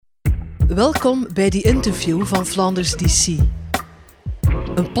Welkom bij The Interview van Flanders DC.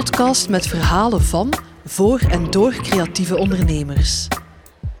 Een podcast met verhalen van, voor en door creatieve ondernemers.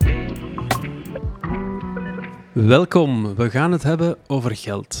 Welkom, we gaan het hebben over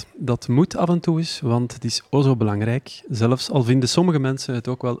geld. Dat moet af en toe eens, want het is o zo belangrijk. Zelfs al vinden sommige mensen het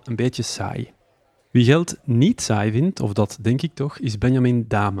ook wel een beetje saai. Wie geld niet saai vindt, of dat denk ik toch, is Benjamin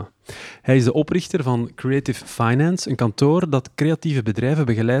Dame. Hij is de oprichter van Creative Finance, een kantoor dat creatieve bedrijven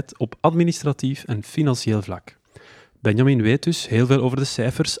begeleidt op administratief en financieel vlak. Benjamin weet dus heel veel over de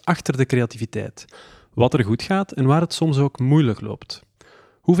cijfers achter de creativiteit. Wat er goed gaat en waar het soms ook moeilijk loopt.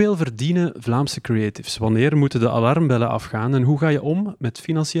 Hoeveel verdienen Vlaamse creatives? Wanneer moeten de alarmbellen afgaan en hoe ga je om met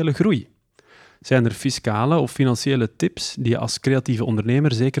financiële groei? Zijn er fiscale of financiële tips die je als creatieve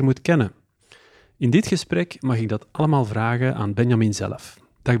ondernemer zeker moet kennen? In dit gesprek mag ik dat allemaal vragen aan Benjamin zelf.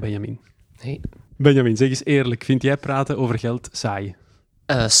 Dag Benjamin. Hey. Benjamin, zeg eens eerlijk, vind jij praten over geld saai?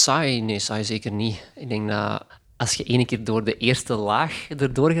 Saai? Nee, saai zeker niet. Ik denk dat als je ene keer door de eerste laag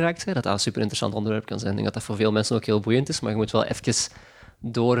erdoor geraakt bent, dat dat een super interessant onderwerp kan zijn. Ik denk dat dat voor veel mensen ook heel boeiend is, maar je moet wel even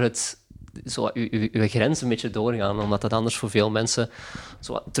door je grens een beetje doorgaan, omdat dat anders voor veel mensen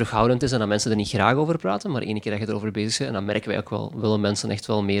zo terughoudend is en dat mensen er niet graag over praten, maar ene keer dat je erover bezig bent, en dan merken wij ook wel, willen mensen echt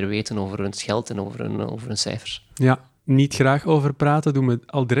wel meer weten over hun geld en over hun cijfers. Ja, niet graag over praten doet me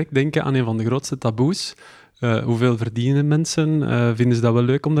al direct denken aan een van de grootste taboes. Hoeveel verdienen mensen? Vinden ze dat wel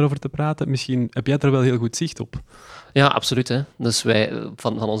leuk om daarover te praten? Misschien heb jij er wel heel goed zicht op. Ja, absoluut. Hè. Dus wij,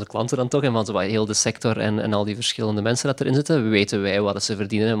 van onze klanten dan toch, en van zo heel de sector en al die verschillende mensen dat erin zitten, weten wij wat ze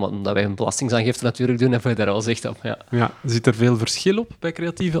verdienen. En omdat wij een belastingaangifte natuurlijk doen, hebben wij daar al zicht op. Ja. Zit er veel verschil op bij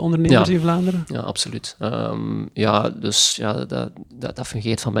creatieve ondernemers in Vlaanderen? Ja, absoluut. Dat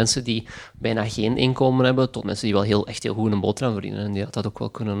fungeert van mensen die bijna geen inkomen hebben, tot mensen die wel echt heel goed een boterham verdienen. En die dat ook wel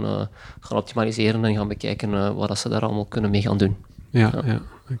kunnen gaan optimaliseren en gaan bekijken wat ze daar allemaal kunnen mee gaan doen. Ja.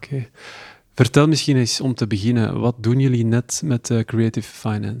 Oké. Vertel misschien eens om te beginnen, wat doen jullie net met Creative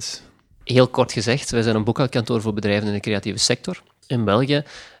Finance? Heel kort gezegd, wij zijn een boekhoudkantoor voor bedrijven in de creatieve sector in België.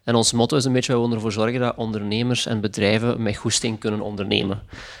 En ons motto is een beetje, wij willen ervoor zorgen dat ondernemers en bedrijven met goesting kunnen ondernemen.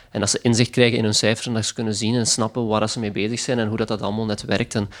 En dat ze inzicht krijgen in hun cijfers en dat ze kunnen zien en snappen waar ze mee bezig zijn en hoe dat allemaal net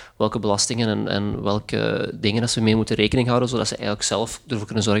werkt en welke belastingen en welke dingen dat ze mee moeten rekening houden, zodat ze eigenlijk zelf ervoor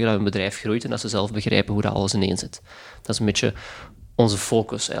kunnen zorgen dat hun bedrijf groeit en dat ze zelf begrijpen hoe dat alles ineen zit. Dat is een beetje onze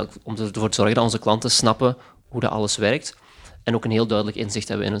focus, eigenlijk, om ervoor te zorgen dat onze klanten snappen hoe dat alles werkt en ook een heel duidelijk inzicht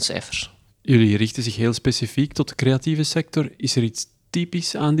hebben in hun cijfers. Jullie richten zich heel specifiek tot de creatieve sector. Is er iets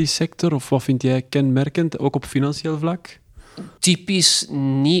typisch aan die sector of wat vind jij kenmerkend, ook op financieel vlak? Typisch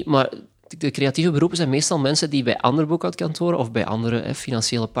niet, maar de creatieve beroepen zijn meestal mensen die bij andere boekhoudkantoren of bij andere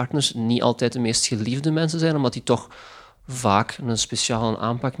financiële partners niet altijd de meest geliefde mensen zijn, omdat die toch vaak een speciale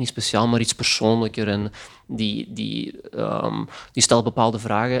aanpak, niet speciaal, maar iets persoonlijker. En die stelt bepaalde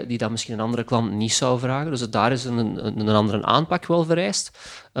vragen die dat misschien een andere klant niet zou vragen. Dus daar is een andere aanpak wel vereist,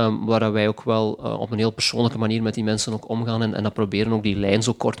 waar wij ook wel op een heel persoonlijke manier met die mensen ook omgaan en dat proberen ook die lijn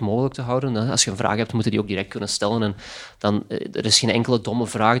zo kort mogelijk te houden. Als je een vraag hebt, moet je die ook direct kunnen stellen. En dan, er is geen enkele domme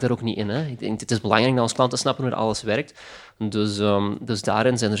vraag daar ook niet in. Hè. Ik denk, het is belangrijk dat onze klanten snappen hoe alles werkt. Dus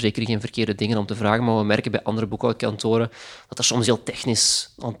daarin zijn er zeker geen verkeerde dingen om te vragen, maar we merken bij andere boekhoudkantoren dat er soms heel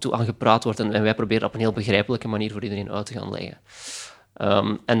technisch aan gepraat wordt en wij proberen op een heel begrijpelijke manier voor iedereen uit te gaan leggen.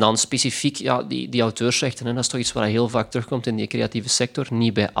 En dan specifiek die auteursrechten, hè, dat is toch iets wat heel vaak terugkomt in die creatieve sector.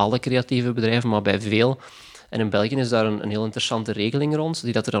 Niet bij alle creatieve bedrijven, maar bij veel. En in België is daar een heel interessante regeling rond,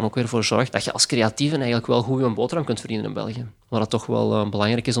 die dat er dan ook weer voor zorgt dat je als creatieve eigenlijk wel goed je boterham kunt verdienen in België. Maar dat toch wel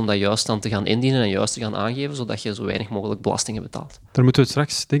belangrijk is om dat juist dan te gaan indienen en juist te gaan aangeven, zodat je zo weinig mogelijk belastingen betaalt. Daar moeten we het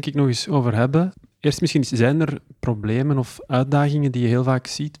straks denk ik nog eens over hebben. Eerst misschien, zijn er problemen of uitdagingen die je heel vaak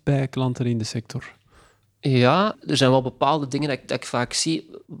ziet bij klanten in de sector? Ja, er zijn wel bepaalde dingen dat ik vaak zie.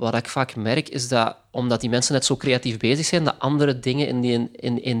 Wat ik vaak merk, is dat omdat die mensen net zo creatief bezig zijn, dat andere dingen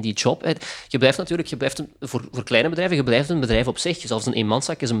in die job... Je blijft voor kleine bedrijven, je blijft een bedrijf op zich. Zelfs een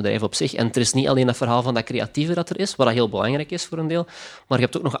eenmanszaak is een bedrijf op zich. En er is niet alleen dat verhaal van dat creatieve dat er is, wat heel belangrijk is voor een deel, maar je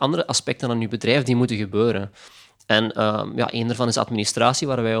hebt ook nog andere aspecten aan je bedrijf die moeten gebeuren. En één daarvan is administratie,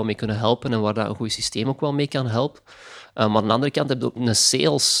 waar wij wel mee kunnen helpen en waar dat een goed systeem ook wel mee kan helpen. Maar aan de andere kant heb je ook een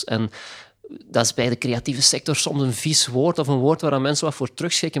sales. En dat is bij de creatieve sector soms een vies woord of een woord waar mensen wat voor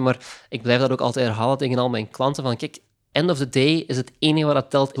terugschrikken. Maar ik blijf dat ook altijd herhalen tegen al mijn klanten. Van kijk, end of the day is het enige wat dat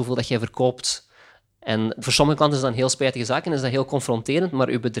telt hoeveel dat jij verkoopt. En voor sommige klanten is dat een heel spijtige zaak en is dat heel confronterend,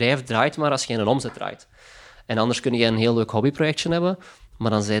 maar je bedrijf draait maar als je een omzet draait. En anders kun je een heel leuk hobbyprojectje hebben,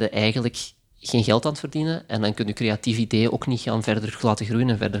 maar dan zijn je eigenlijk geen geld aan het verdienen en dan kun je creatieve ideeën ook niet gaan verder laten groeien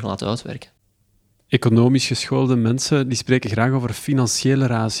en verder laten uitwerken. Economisch geschoolde mensen die spreken graag over financiële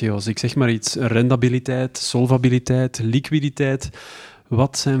ratio's. Ik zeg maar iets, rendabiliteit, solvabiliteit, liquiditeit.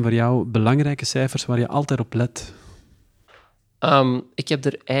 Wat zijn voor jou belangrijke cijfers waar je altijd op let? Ik heb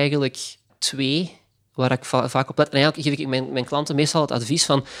er eigenlijk 2 waar ik vaak op let. En eigenlijk geef ik mijn klanten meestal het advies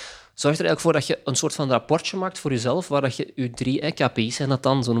van zorg er eigenlijk voor dat je een soort van rapportje maakt voor jezelf, waar dat je je 3 KPI's, zijn dat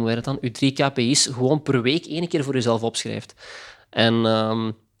dan, zo noemen wij dat dan, je 3 KPI's gewoon per week 1 keer voor jezelf opschrijft. En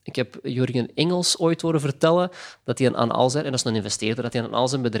ik heb Jurgen Engels ooit horen vertellen dat hij aan al zijn, en dat is een investeerder, dat hij aan al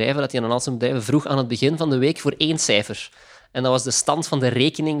zijn bedrijven vroeg aan het begin van de week voor 1 cijfer. En dat was de stand van de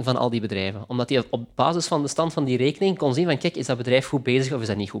rekening van al die bedrijven. Omdat hij op basis van de stand van die rekening kon zien van kijk, is dat bedrijf goed bezig of is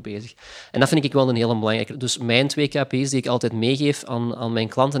dat niet goed bezig? En dat vind ik wel een hele belangrijke. Dus mijn 2 KPI's die ik altijd meegeef aan mijn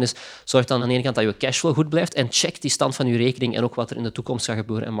klanten is zorg dan aan de ene kant dat je cashflow goed blijft en check die stand van je rekening en ook wat er in de toekomst gaat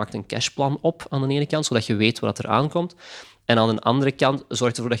gebeuren en maak een cashplan op aan de ene kant, zodat je weet wat er aankomt. En aan de andere kant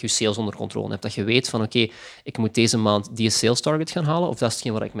zorg ervoor dat je sales onder controle hebt. Dat je weet van oké, ik moet deze maand die sales target gaan halen, of dat is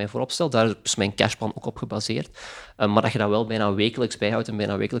hetgeen waar ik mij voor opstel. Daar is mijn cashplan ook op gebaseerd. Maar dat je dat wel bijna wekelijks bijhoudt en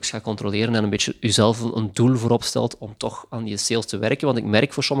bijna wekelijks gaat controleren en een beetje jezelf een doel voor opstelt om toch aan die sales te werken. Want ik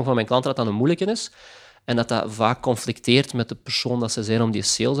merk voor sommige van mijn klanten dat dat een moeilijke is. En dat dat vaak conflicteert met de persoon dat ze zijn om die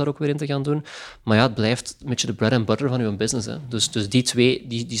sales daar ook weer in te gaan doen. Maar ja, het blijft een beetje de bread and butter van je business. Hè. Dus die 2,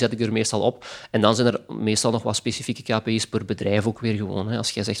 die zet ik er meestal op. En dan zijn er meestal nog wat specifieke KPI's per bedrijf ook weer gewoon. Hè.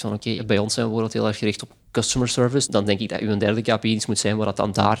 Als jij zegt van oké, bij ons zijn we bijvoorbeeld heel erg gericht op customer service, dan denk ik dat uw 3e KPI iets moet zijn waar dat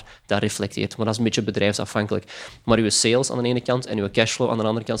dan daar reflecteert. Maar dat is een beetje bedrijfsafhankelijk. Maar uw sales aan de ene kant en uw cashflow aan de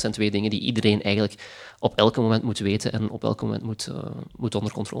andere kant zijn 2 dingen die iedereen eigenlijk op elk moment moet weten en op elk moment moet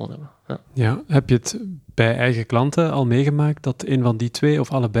onder controle hebben. Ja, heb je het bij eigen klanten al meegemaakt dat een van die 2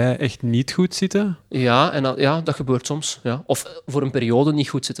 of allebei echt niet goed zitten? Ja, en dat gebeurt soms. Ja. Of voor een periode niet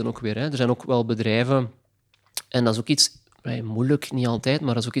goed zitten ook weer. Hè. Er zijn ook wel bedrijven, en dat is ook iets, moeilijk niet altijd,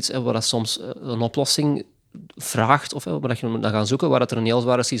 maar dat is ook iets waar dat soms een oplossing vraagt, of waar je moet naar gaan zoeken, waar dat er een heel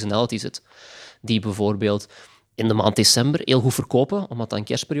zware seasonality zit. Die bijvoorbeeld in de maand december heel goed verkopen, omdat dat een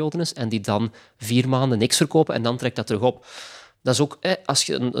kerstperiode is, en die dan 4 maanden niks verkopen en dan trekt dat terug op. Dat is ook, als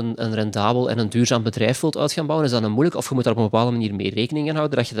je een rendabel en een duurzaam bedrijf wilt uit gaan bouwen, is dat een moeilijk. Of je moet daar op een bepaalde manier mee rekening in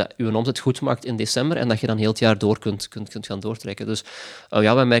houden, dat je je omzet goed maakt in december en dat je dan heel het jaar door kunt gaan doortrekken. Dus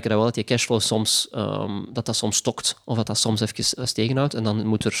wij merken dat wel, dat je cashflow soms, dat soms stokt, of dat soms even tegenhoudt. En dan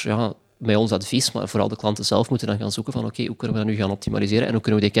moet er, bij ons advies, maar vooral de klanten zelf moeten dan gaan zoeken van oké, hoe kunnen we dat nu gaan optimaliseren en hoe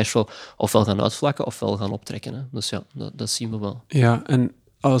kunnen we die cashflow ofwel gaan uitvlakken ofwel gaan optrekken. Hè. Dus ja, dat zien we wel. Ja, en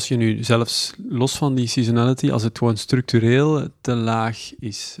als je nu zelfs los van die seasonality, als het gewoon structureel te laag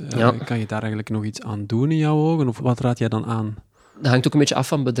is, kan je daar eigenlijk nog iets aan doen in jouw ogen? Of wat raad jij dan aan? Dat hangt ook een beetje af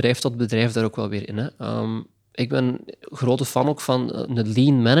van bedrijf tot bedrijf daar ook wel weer in. Hè. Ik ben grote fan ook van een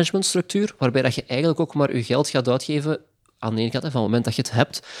lean management structuur, waarbij dat je eigenlijk ook maar je geld gaat uitgeven aan de ene kant, van het moment dat je het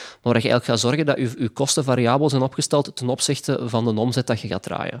hebt, maar dat je eigenlijk gaat zorgen dat je kosten variabel zijn opgesteld ten opzichte van de omzet dat je gaat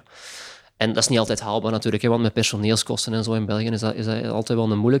draaien. En dat is niet altijd haalbaar natuurlijk, want met personeelskosten en zo in België is dat altijd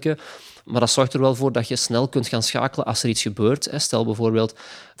wel een moeilijke. Maar dat zorgt er wel voor dat je snel kunt gaan schakelen als er iets gebeurt. Stel bijvoorbeeld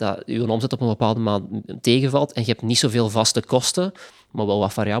dat je omzet op een bepaalde maand tegenvalt en je hebt niet zoveel vaste kosten, maar wel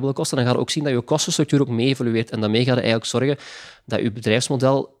wat variabele kosten, dan ga je ook zien dat je kostenstructuur ook mee evolueert. En daarmee ga je eigenlijk zorgen dat je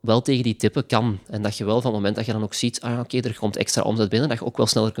bedrijfsmodel wel tegen die tippen kan. En dat je wel van het moment dat je dan ook ziet, er komt extra omzet binnen, dat je ook wel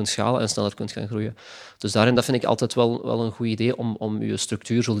sneller kunt schalen en sneller kunt gaan groeien. Dus daarin, dat vind ik altijd wel een goed idee om je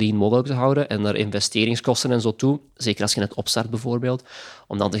structuur zo lean mogelijk te houden en naar investeringskosten en zo toe, zeker als je net opstart bijvoorbeeld,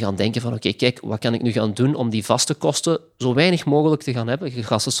 om dan te gaan denken van oké, kijk, wat kan ik nu gaan doen om die vaste kosten zo weinig mogelijk te gaan hebben. Je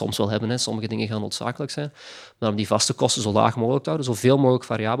gaat ze soms wel hebben, sommige dingen gaan noodzakelijk zijn, maar om die vaste kosten zo laag mogelijk te houden, zoveel mogelijk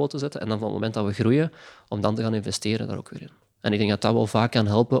variabel te zetten en dan van het moment dat we groeien, om dan te gaan investeren daar ook weer in. En ik denk dat dat wel vaak kan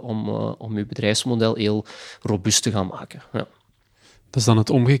helpen om je bedrijfsmodel heel robuust te gaan maken. Ja. Dat is dan het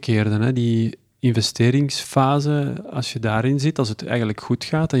omgekeerde, hè? Die investeringsfase, als je daarin zit, als het eigenlijk goed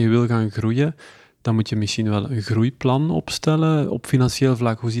gaat en je wil gaan groeien, dan moet je misschien wel een groeiplan opstellen op financieel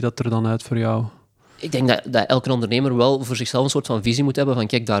vlak. Hoe ziet dat er dan uit voor jou? Ik denk dat elke ondernemer wel voor zichzelf een soort van visie moet hebben van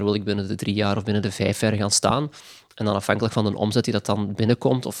kijk, daar wil ik binnen de 3 jaar of binnen de 5 jaar gaan staan. En dan afhankelijk van de omzet die dat dan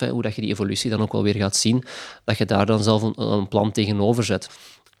binnenkomt, of hoe dat je die evolutie dan ook wel weer gaat zien, dat je daar dan zelf een plan tegenover zet.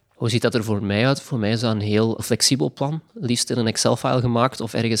 Hoe ziet dat er voor mij uit? Voor mij is dat een heel flexibel plan. Liefst in een Excel-file gemaakt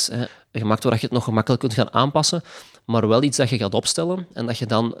of ergens gemaakt waar je het nog gemakkelijk kunt gaan aanpassen. Maar wel iets dat je gaat opstellen en dat je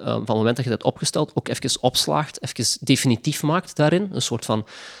dan van het moment dat je dat hebt opgesteld ook even opslaagt, even definitief maakt daarin. Een soort van,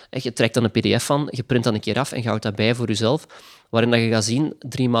 je trekt dan een pdf van, je print dan een keer af en je houdt dat bij voor jezelf. Waarin dat je gaat zien,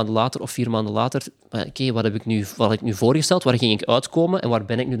 3 maanden later of 4 maanden later, oké, wat heb ik nu voorgesteld, waar ging ik uitkomen en waar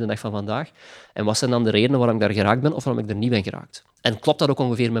ben ik nu de dag van vandaag? En wat zijn dan de redenen waarom ik daar geraakt ben of waarom ik er niet ben geraakt? En klopt dat ook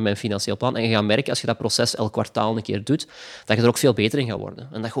ongeveer met mijn financieel plan? En je gaat merken, als je dat proces elk kwartaal een keer doet, dat je er ook veel beter in gaat worden.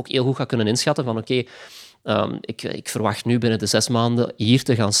 En dat je ook heel goed gaat kunnen inschatten van oké, ik verwacht nu binnen de 6 maanden hier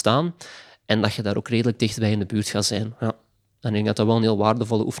te gaan staan en dat je daar ook redelijk dichtbij in de buurt gaat zijn. Ja. En ik denk dat dat wel een heel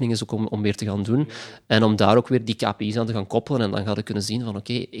waardevolle oefening is ook om weer te gaan doen. En om daar ook weer die KPI's aan te gaan koppelen. En dan ga je kunnen zien van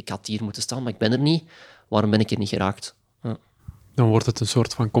oké, ik had hier moeten staan, maar ik ben er niet. Waarom ben ik er niet geraakt? Ja. Dan wordt het een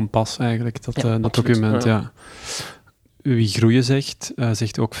soort van kompas eigenlijk, dat absoluut. document. Ja. Wie groeien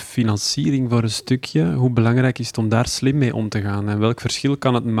zegt ook financiering voor een stukje. Hoe belangrijk is het om daar slim mee om te gaan? En welk verschil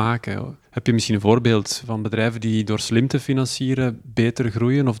kan het maken? Heb je misschien een voorbeeld van bedrijven die door slim te financieren beter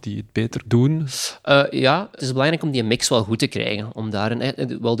groeien of die het beter doen? Ja, het is belangrijk om die mix wel goed te krijgen. Om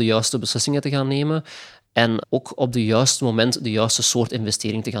daarin wel de juiste beslissingen te gaan nemen. En ook op het juiste moment de juiste soort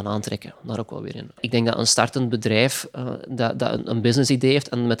investering te gaan aantrekken. Daar ook wel weer in. Ik denk dat een startend bedrijf dat een businessidee heeft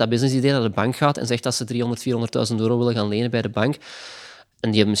en met dat businessidee naar de bank gaat en zegt dat ze 300.000, 400.000 euro willen gaan lenen bij de bank, en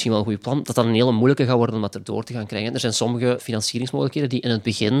die hebben misschien wel een goed plan, dat een hele moeilijke gaat worden om dat erdoor te gaan krijgen. Er zijn sommige financieringsmogelijkheden die in het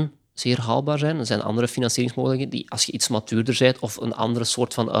begin zeer haalbaar zijn. Er zijn andere financieringsmogelijkheden die, als je iets matuurder bent of een andere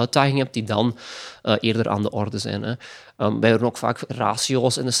soort van uitdaging hebt, die dan eerder aan de orde zijn. Hè. Wij hebben ook vaak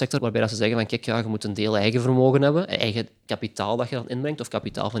ratio's in de sector waarbij dat ze zeggen van kijk, ja, je moet een deel eigen vermogen hebben, eigen kapitaal dat je dan inbrengt of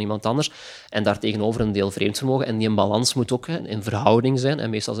kapitaal van iemand anders en daartegenover een deel vreemd vermogen. En die een balans moet ook in verhouding zijn. En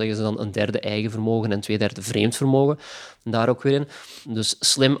meestal zeggen ze dan een derde eigen vermogen en 2/3 vreemd vermogen. Daar ook weer in. Dus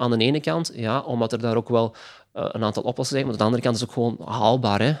slim aan de ene kant, ja, omdat er daar ook wel een aantal oplossingen zijn. Maar aan de andere kant is het ook gewoon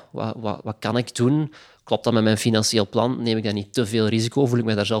haalbaar. Hè? Wat kan ik doen? Klopt dat met mijn financieel plan? Neem ik daar niet te veel risico? Voel ik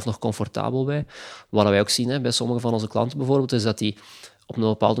mij daar zelf nog comfortabel bij? Wat wij ook zien hè, bij sommige van onze klanten bijvoorbeeld, is dat die op een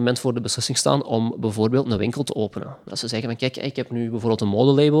bepaald moment voor de beslissing staan om bijvoorbeeld een winkel te openen. Dat ze zeggen van kijk, ik heb nu bijvoorbeeld een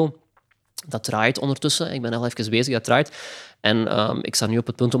modelabel. Dat draait ondertussen. Ik ben al even bezig, dat draait. En ik sta nu op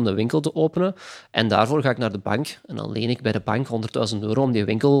het punt om de winkel te openen. En daarvoor ga ik naar de bank. En dan leen ik bij de bank 100.000 euro om die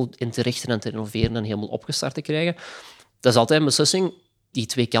winkel in te richten en te renoveren en helemaal opgestart te krijgen. Dat is altijd een beslissing die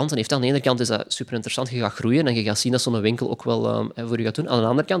twee kanten heeft. Aan de ene kant is dat super interessant. Je gaat groeien en je gaat zien dat zo'n winkel ook wel voor je gaat doen. Aan de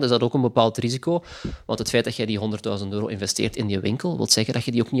andere kant is dat ook een bepaald risico. Want het feit dat jij die 100.000 euro investeert in die winkel, wil zeggen dat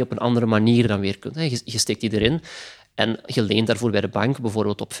je die ook niet op een andere manier dan weer kunt. Je steekt die erin. En je leent daarvoor bij de bank,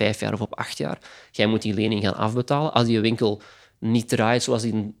 bijvoorbeeld op 5 jaar of op 8 jaar. Jij moet die lening gaan afbetalen. Als die winkel niet draait zoals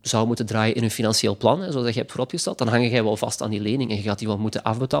die zou moeten draaien in een financieel plan, zoals je hebt vooropgesteld, dan hang jij wel vast aan die lening en je gaat die wel moeten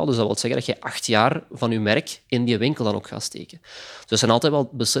afbetalen. Dus dat wil zeggen dat je 8 jaar van je merk in die winkel dan ook gaat steken. Dus er zijn altijd wel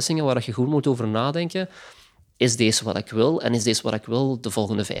beslissingen waar je goed moet over nadenken. Is deze wat ik wil? En is deze wat ik wil de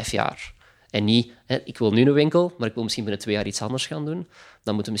volgende 5 jaar? En niet, ik wil nu een winkel, maar ik wil misschien binnen 2 jaar iets anders gaan doen.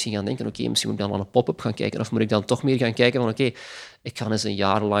 Dan moeten we misschien gaan denken, oké, misschien moet ik dan aan een pop-up gaan kijken. Of moet ik dan toch meer gaan kijken van, oké, ik ga eens een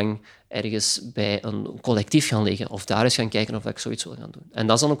jaar lang ergens bij een collectief gaan liggen. Of daar eens gaan kijken of ik zoiets wil gaan doen. En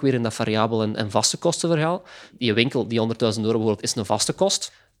dat is dan ook weer in dat variabel en vaste kostenverhaal. Die winkel, die 100.000 euro bijvoorbeeld, is een vaste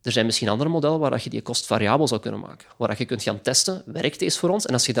kost. Er zijn misschien andere modellen waar je die kost variabel zou kunnen maken. Waar je kunt gaan testen, werkt deze voor ons?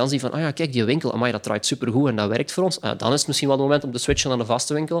 En als je dan ziet van, ja, kijk, die winkel, amai, dat draait supergoed en dat werkt voor ons, dan is het misschien wel het moment om te switchen naar een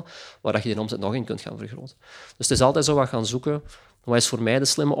vaste winkel, waar je die omzet nog in kunt gaan vergroten. Dus het is altijd zo wat gaan zoeken. Wat is voor mij de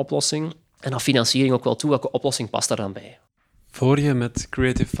slimme oplossing? En dan financiering ook wel toe, welke oplossing past daar dan bij? Voor je met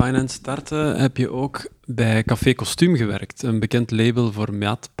Creative Finance startte, heb je ook bij Café Kostuum gewerkt, een bekend label voor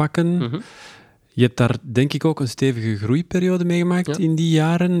maatpakken. Mm-hmm. Je hebt daar denk ik ook een stevige groeiperiode meegemaakt in die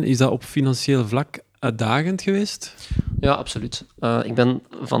jaren. Is dat op financieel vlak uitdagend geweest? Ja, absoluut. Ik ben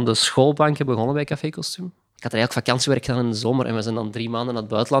van de schoolbanken begonnen bij Café Kostuum. Ik had eigenlijk vakantiewerk gedaan in de zomer en we zijn dan 3 maanden naar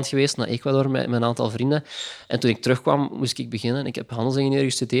het buitenland geweest, naar Ecuador, met een aantal vrienden. En toen ik terugkwam, moest ik beginnen. Ik heb handelsingenieur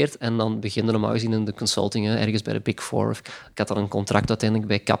gestudeerd en dan beginnen normaal gezien in de consulting, ergens bij de Big Four. Ik had dan een contract uiteindelijk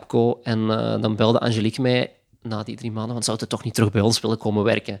bij Capco en dan belde Angelique mij na die 3 maanden, want zou het toch niet terug bij ons willen komen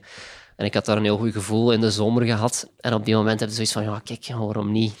werken? En ik had daar een heel goed gevoel in de zomer gehad. En op die moment heb je zoiets van, ja, kijk,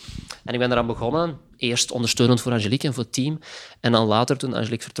 waarom niet? En ik ben eraan begonnen. Eerst ondersteunend voor Angelique en voor het team. En dan later, toen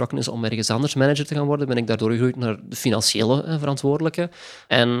Angelique vertrokken is om ergens anders manager te gaan worden, ben ik daardoor gegroeid naar de financiële verantwoordelijke.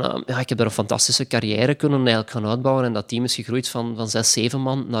 En ik heb daar een fantastische carrière kunnen gaan uitbouwen. En dat team is gegroeid van 6, 7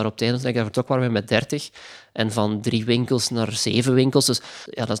 man naar op het einde, toen ik daar vertrok, waren we met 30. En van 3 winkels naar 7 winkels. Dus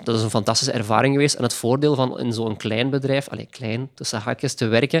ja, dat is een fantastische ervaring geweest. En het voordeel van in zo'n klein bedrijf, klein tussen haakjes, te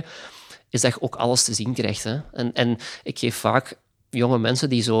werken, is dat je ook alles te zien krijgt. Hè. En ik geef vaak jonge mensen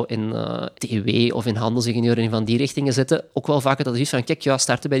die zo in TW of in handelsingenieur en van die richtingen zitten, ook wel vaak het advies van, kijk, ja,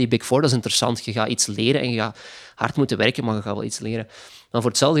 starten bij die Big Four, dat is interessant. Je gaat iets leren en je gaat hard moeten werken, maar je gaat wel iets leren. Maar voor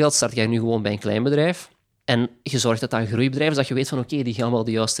hetzelfde geld start jij nu gewoon bij een klein bedrijf. En je zorgt dat dat een groeibedrijf is, dat je weet van oké, die gaan wel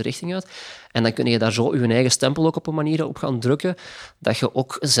de juiste richting uit. En dan kun je daar zo je eigen stempel ook op een manier op gaan drukken, dat je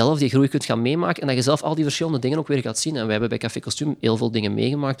ook zelf die groei kunt gaan meemaken en dat je zelf al die verschillende dingen ook weer gaat zien. En wij hebben bij Café Kostuum heel veel dingen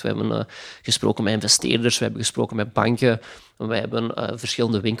meegemaakt. We hebben gesproken met investeerders, we hebben gesproken met banken, we hebben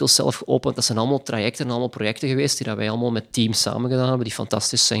verschillende winkels zelf geopend. Dat zijn allemaal trajecten en allemaal projecten geweest die dat wij allemaal met teams samen gedaan hebben, die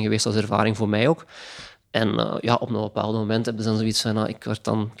fantastisch zijn geweest als ervaring voor mij ook. En op een bepaald moment hebben ze dan zoiets van, ik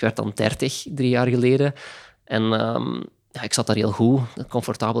werd dan 30, 3 jaar geleden. En ik zat daar heel goed, een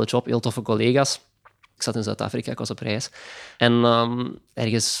comfortabele job, heel toffe collega's. Ik zat in Zuid-Afrika, ik was op reis. En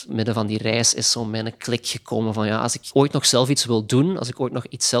ergens midden van die reis is zo mijn klik gekomen van als ik ooit nog zelf iets wil doen, als ik ooit nog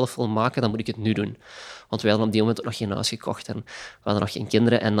iets zelf wil maken, dan moet ik het nu doen. Want we hadden op die moment ook nog geen huis gekocht en we hadden nog geen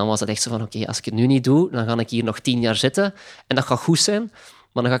kinderen. En dan was het echt zo van, oké, als ik het nu niet doe, dan ga ik hier nog 10 jaar zitten. En dat gaat goed zijn,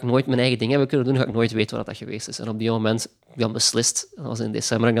 maar dan ga ik nooit mijn eigen dingen hebben kunnen doen, dan ga ik nooit weten wat dat geweest is. En op die moment heb ik dan beslist, dat was in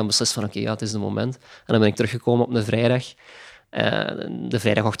december, ik dan beslist van, oké, het is het moment. En dan ben ik teruggekomen op een vrijdag. De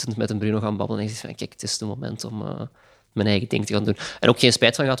vrijdagochtend met een Bruno gaan babbelen en ik zei van, kijk, het is het moment om mijn eigen ding te gaan doen. En ook geen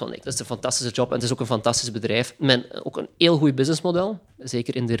spijt van gehad, want het is een fantastische job en het is ook een fantastisch bedrijf. Ook een heel goed businessmodel,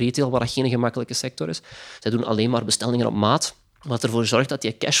 zeker in de retail, waar dat geen gemakkelijke sector is. Zij doen alleen maar bestellingen op maat. Wat ervoor zorgt dat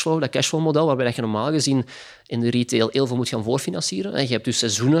die dat cashflow-model, waarbij je normaal gezien in de retail heel veel moet gaan voorfinancieren. En je hebt dus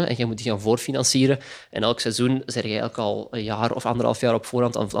seizoenen en je moet die gaan voorfinancieren. En elk seizoen ben je eigenlijk al een jaar of 1,5 jaar op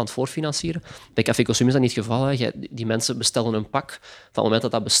voorhand aan het voorfinancieren. Bij Café Cosum is dat niet het geval. Hè. Die mensen bestellen een pak. Van het moment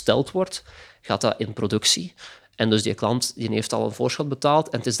dat dat besteld wordt, gaat dat in productie. En dus die klant die heeft al een voorschot betaald.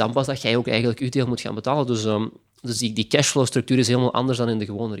 En het is dan pas dat jij ook eigenlijk je deel moet gaan betalen. Dus die cashflow-structuur is helemaal anders dan in de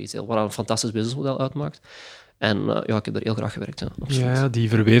gewone retail, waar een fantastisch businessmodel uitmaakt. En ik heb er heel graag gewerkt. Ja, die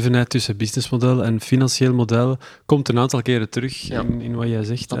verwevenheid tussen businessmodel en financieel model komt een aantal keren terug in wat jij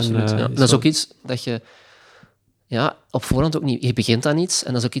zegt. Absoluut, en, dat is ook iets dat je op voorhand ook niet... Je begint aan iets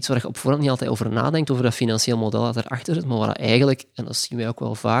en dat is ook iets waar je op voorhand niet altijd over nadenkt, over dat financieel model dat erachter zit, maar waar eigenlijk, en dat zien wij ook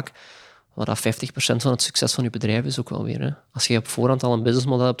wel vaak, waar dat 50% van het succes van je bedrijf is ook wel weer. Hè. Als je op voorhand al een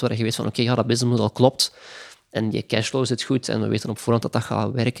businessmodel hebt waar je weet van oké, dat businessmodel klopt en je cashflow zit goed en we weten op voorhand dat dat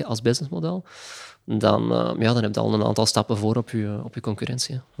gaat werken als businessmodel, dan heb je al een aantal stappen voor op je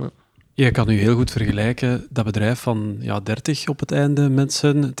concurrentie. Ja. Je kan nu heel goed vergelijken dat bedrijf van 30 op het einde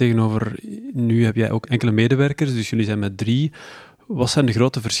mensen tegenover... Nu heb jij ook enkele medewerkers, dus jullie zijn met 3. Wat zijn de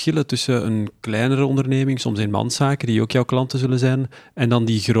grote verschillen tussen een kleinere onderneming, soms eenmanszaken, die ook jouw klanten zullen zijn, en dan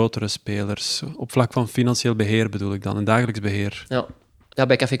die grotere spelers? Op vlak van financieel beheer bedoel ik dan, en dagelijks beheer. Ja,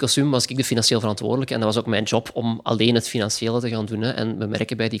 bij Café Cosum was ik de financieel verantwoordelijke en dat was ook mijn job om alleen het financiële te gaan doen. Hè. En we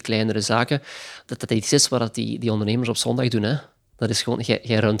merken bij die kleinere zaken dat iets is wat die ondernemers op zondag doen. Hè. Dat is gewoon,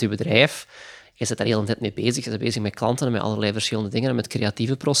 jij runt je bedrijf, je zit daar heel de tijd mee bezig, je bent bezig met klanten en met allerlei verschillende dingen en met het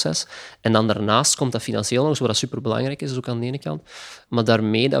creatieve proces. En dan daarnaast komt dat financieel nog eens, wat dat superbelangrijk is, ook aan de ene kant. Maar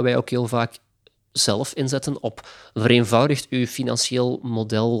daarmee dat wij ook heel vaak zelf inzetten op vereenvoudigt uw financieel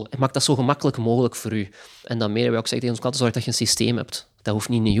model en maakt dat zo gemakkelijk mogelijk voor u. En dan meer, wij ook zeggen tegen onze klanten, zorg dat je een systeem hebt. Dat hoeft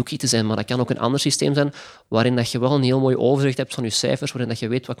niet een Yuki te zijn, maar dat kan ook een ander systeem zijn waarin dat je wel een heel mooi overzicht hebt van je cijfers, waarin dat je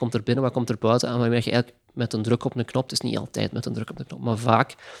weet wat komt er binnen, wat komt er buiten, en waarin je eigenlijk met een druk op een knop, het is niet altijd met een druk op de knop, maar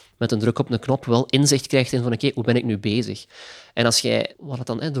vaak met een druk op een knop wel inzicht krijgt in van oké, hoe ben ik nu bezig? En als jij, wat het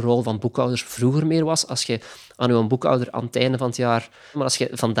dan de rol van boekhouders vroeger meer was, als je aan je boekhouder aan het einde van het jaar, maar als je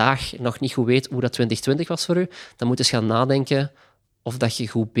vandaag nog niet goed weet hoe dat 2020 was voor u, dan moet je eens gaan nadenken of dat je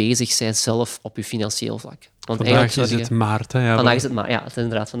goed bezig bent zelf op je financieel vlak. Want vandaag is het maart. Hè? Vandaag is het maart, ja,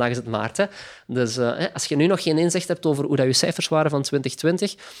 inderdaad. Vandaag is het maart. Hè. Dus als je nu nog geen inzicht hebt over hoe dat je cijfers waren van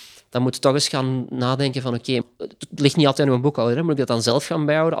 2020, dan moet je toch eens gaan nadenken van oké, het ligt niet altijd aan een boekhouder. Hè. Moet ik dat dan zelf gaan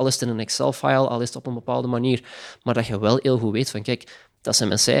bijhouden? Al is het in een Excel-file, al is het op een bepaalde manier. Maar dat je wel heel goed weet van kijk, dat zijn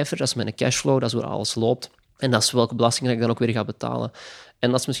mijn cijfers, dat is mijn cashflow, dat is hoe alles loopt. En dat is welke belasting dat ik dan ook weer ga betalen.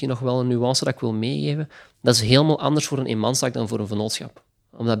 En dat is misschien nog wel een nuance dat ik wil meegeven. Dat is helemaal anders voor een eenmanszaak dan voor een vennootschap.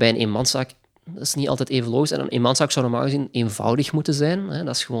 Omdat bij een eenmanszaak, dat is niet altijd even logisch. En een eenmanszaak zou normaal gezien eenvoudig moeten zijn. Hè.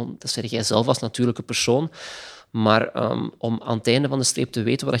 Dat is gewoon, dat zeg jij zelf als natuurlijke persoon. Maar om aan het einde van de streep te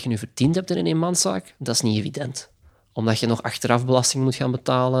weten wat je nu verdiend hebt in een eenmanszaak, dat is niet evident. Omdat je nog achteraf belasting moet gaan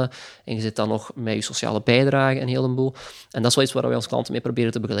betalen en je zit dan nog met je sociale bijdrage en heel een boel. En dat is wel iets waar we als klanten mee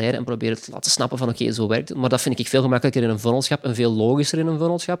proberen te begeleiden en proberen te laten snappen van oké, zo werkt het. Maar dat vind ik veel gemakkelijker in een vennootschap en veel logischer in een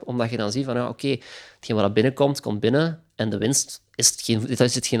vennootschap, omdat je dan ziet van oké, hetgeen wat binnenkomt, komt binnen en de winst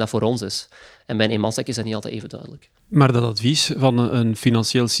is hetgeen dat voor ons is. En bij een eenmanszaak is dat niet altijd even duidelijk. Maar dat advies van een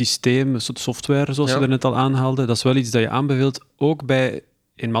financieel systeem, een soort software, zoals je er net al aanhaalde, dat is wel iets dat je aanbeveelt, ook bij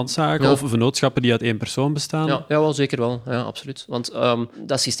eenmanszaken of vennootschappen die uit één persoon bestaan? Ja, wel, zeker wel. Ja, absoluut. Want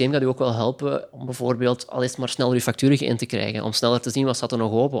dat systeem gaat u ook wel helpen om bijvoorbeeld al eens maar sneller uw facturen in te krijgen, om sneller te zien wat staat er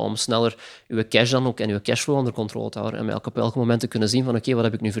nog open, om sneller uw cash dan ook en uw cashflow onder controle te houden en op elk moment te kunnen zien van oké, wat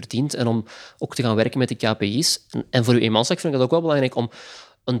heb ik nu verdiend en om ook te gaan werken met die KPI's. En voor uw eenmanszaak vind ik dat ook wel belangrijk om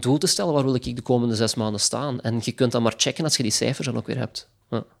een doel te stellen, waar wil ik de komende 6 maanden staan? En je kunt dan maar checken als je die cijfers dan ook weer hebt.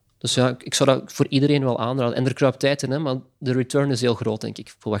 Ja. Dus ja, ik zou dat voor iedereen wel aanraden. En er kruipt tijd in, hè, maar de return is heel groot, denk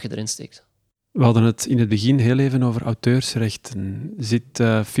ik, voor wat je erin steekt. We hadden het in het begin heel even over auteursrechten. Zit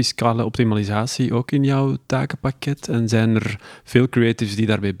fiscale optimalisatie ook in jouw takenpakket? En zijn er veel creatives die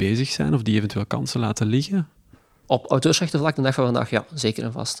daarbij bezig zijn of die eventueel kansen laten liggen? Op auteursrechtenvlak de dag van vandaag, ja, zeker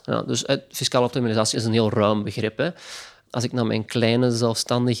en vast. Ja, dus fiscale optimalisatie is een heel ruim begrip. Hè. Als ik naar mijn kleine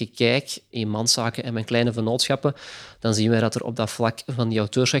zelfstandige kijk, eenmanszaken en mijn kleine vennootschappen, dan zien wij dat er op dat vlak van die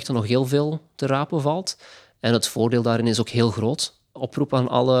auteursrechten nog heel veel te rapen valt. En het voordeel daarin is ook heel groot. Oproep aan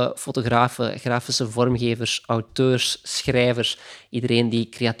alle fotografen, grafische vormgevers, auteurs, schrijvers, iedereen die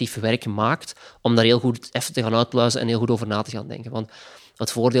creatief werk maakt, om daar heel goed even te gaan uitpluizen en heel goed over na te gaan denken. Want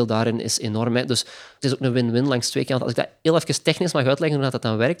het voordeel daarin is enorm. Hè. Dus het is ook een win-win langs twee kanten. Als ik dat heel even technisch mag uitleggen hoe dat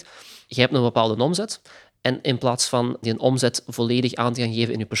dan werkt. Je hebt een bepaalde omzet. En in plaats van die omzet volledig aan te gaan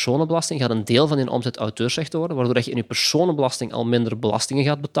geven in je personenbelasting, gaat een deel van die omzet auteursrechten worden, waardoor je in je personenbelasting al minder belastingen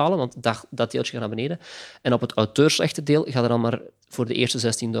gaat betalen, want dat deeltje gaat naar beneden. En op het auteursrechtendeel gaat er dan maar voor de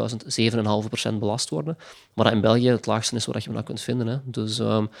eerste 16.000 7,5% belast worden. Maar dat in België het laagste is waar je dat kunt vinden. Hè. Dus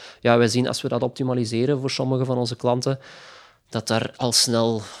wij zien als we dat optimaliseren voor sommige van onze klanten, dat daar al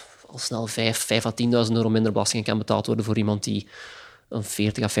snel 5 à 10.000 euro minder belastingen kan betaald worden voor iemand die een 40.000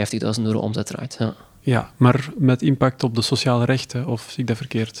 à 50.000 euro omzet draait. Ja. Ja, maar met impact op de sociale rechten, of zie ik dat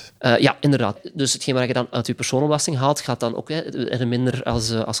verkeerd? Ja, inderdaad. Dus hetgeen wat je dan uit je personenbelasting haalt, gaat dan ook er minder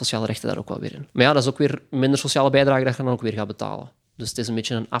als sociale rechten daar ook wel weer in. Maar ja, dat is ook weer minder sociale bijdrage dat je dan ook weer gaat betalen. Dus het is een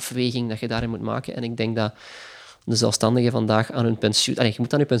beetje een afweging dat je daarin moet maken. En ik denk dat de zelfstandigen vandaag aan hun pensioen... je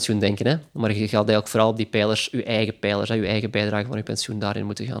moet aan je pensioen denken, hè? Maar je gaat eigenlijk vooral op die pijlers, je eigen bijdrage van je pensioen, daarin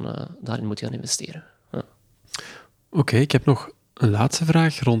moeten gaan investeren. Ja. Oké, ik heb nog een laatste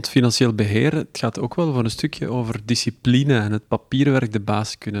vraag rond financieel beheer. Het gaat ook wel voor een stukje over discipline en het papierwerk de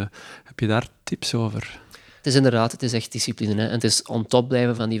baas kunnen. Heb je daar tips over? Het is echt discipline. Hè. En het is on top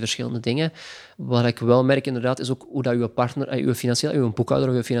blijven van die verschillende dingen. Wat ik wel merk inderdaad, is ook hoe dat uw partner, uw boekhouder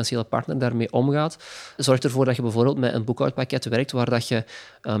of uw financiële partner daarmee omgaat. Zorg ervoor dat je bijvoorbeeld met een boekhoudpakket werkt waar dat je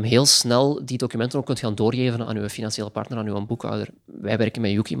heel snel die documenten ook kunt gaan doorgeven aan uw financiële partner, aan uw boekhouder. Wij werken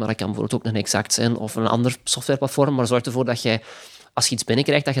met Yuki, maar dat kan bijvoorbeeld ook een Exact zijn of een ander softwareplatform. Maar zorg ervoor dat jij, als je iets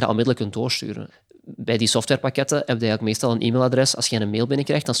binnenkrijgt, dat je dat onmiddellijk kunt doorsturen. Bij die softwarepakketten heb je eigenlijk meestal een e-mailadres. Als je een mail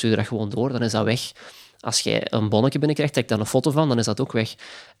binnenkrijgt, dan stuur je dat gewoon door, dan is dat weg. Als jij een bonnetje binnenkrijgt, trek daar een foto van, dan is dat ook weg.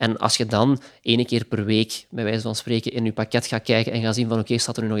 En als je dan 1 keer per week, bij wijze van spreken, in je pakket gaat kijken en gaat zien van oké,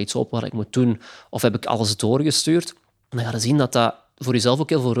 staat er nu nog iets op wat ik moet doen, of heb ik alles doorgestuurd, dan ga je zien dat dat voor jezelf ook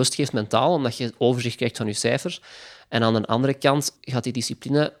heel veel rust geeft mentaal, omdat je overzicht krijgt van je cijfers. En aan de andere kant gaat die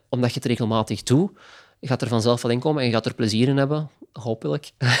discipline, omdat je het regelmatig doet, je gaat er vanzelf wel in komen en je gaat er plezier in hebben,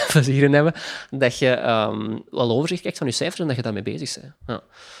 hopelijk plezier in hebben, dat je wel overzicht krijgt van je cijfers en dat je daarmee bezig bent. Ja.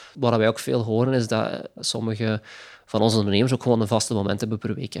 Wat wij ook veel horen is dat sommige van onze ondernemers ook gewoon een vaste moment hebben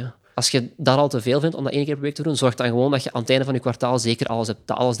per week. Hè. Als je dat al te veel vindt om dat 1 keer per week te doen, zorg dan gewoon dat je aan het einde van je kwartaal zeker alles hebt,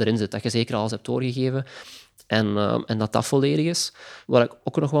 dat alles erin zit, dat je zeker alles hebt doorgegeven en dat volledig is. Wat ik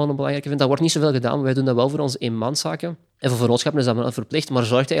ook nog wel een belangrijke vind, dat wordt niet zoveel gedaan, maar wij doen dat wel voor onze eenmanszaken. En voor vennootschappen is dat wel verplicht, maar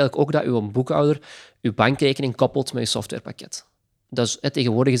zorg eigenlijk ook dat uw boekhouder uw bankrekening koppelt met je softwarepakket. Dus,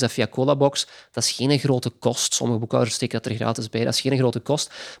 tegenwoordig is dat via Colabox. Dat is geen grote kost. Sommige boekhouders steken dat er gratis bij. Dat is geen grote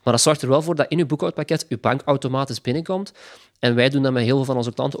kost. Maar dat zorgt er wel voor dat in uw boekhoudpakket uw bank automatisch binnenkomt. En wij doen dat met heel veel van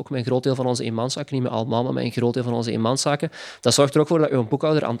onze klanten, ook met een groot deel van onze eenmanszaken. Niet met allemaal, maar met een groot deel van onze eenmanszaken. Dat zorgt er ook voor dat uw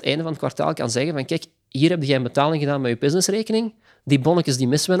boekhouder aan het einde van het kwartaal kan zeggen van kijk, hier heb jij een betaling gedaan met je businessrekening. Die bonnetjes die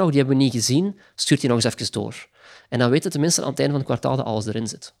missen we nog, die hebben we niet gezien. Stuurt die nog eens even door. En dan weet je tenminste aan het einde van het kwartaal dat alles erin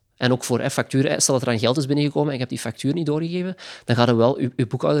zit. En ook voor facturen, stel dat er aan geld is binnengekomen en je hebt die factuur niet doorgegeven, dan gaat er wel, je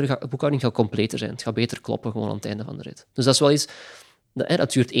boekhouding gaat completer zijn. Het gaat beter kloppen gewoon aan het einde van de rit. Dus dat is wel iets,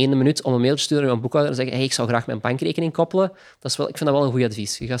 dat duurt 1 minuut om een mail te sturen naar een boekhouder en zeggen hey, ik zou graag mijn bankrekening koppelen. Dat is wel, ik vind dat wel een goed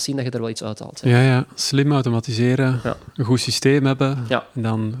advies. Je gaat zien dat je er wel iets uithaalt. Ja, slim automatiseren, een goed systeem hebben, en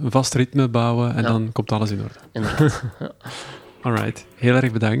dan een vast ritme bouwen en dan komt alles in orde. Inderdaad. Alright, heel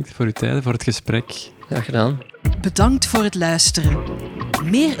erg bedankt voor uw tijd, voor het gesprek. Graag gedaan. Bedankt voor het luisteren.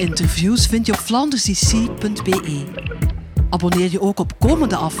 Meer interviews vind je op floundersdc.be. Abonneer je ook op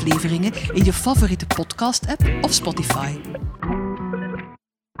komende afleveringen in je favoriete podcast-app of Spotify.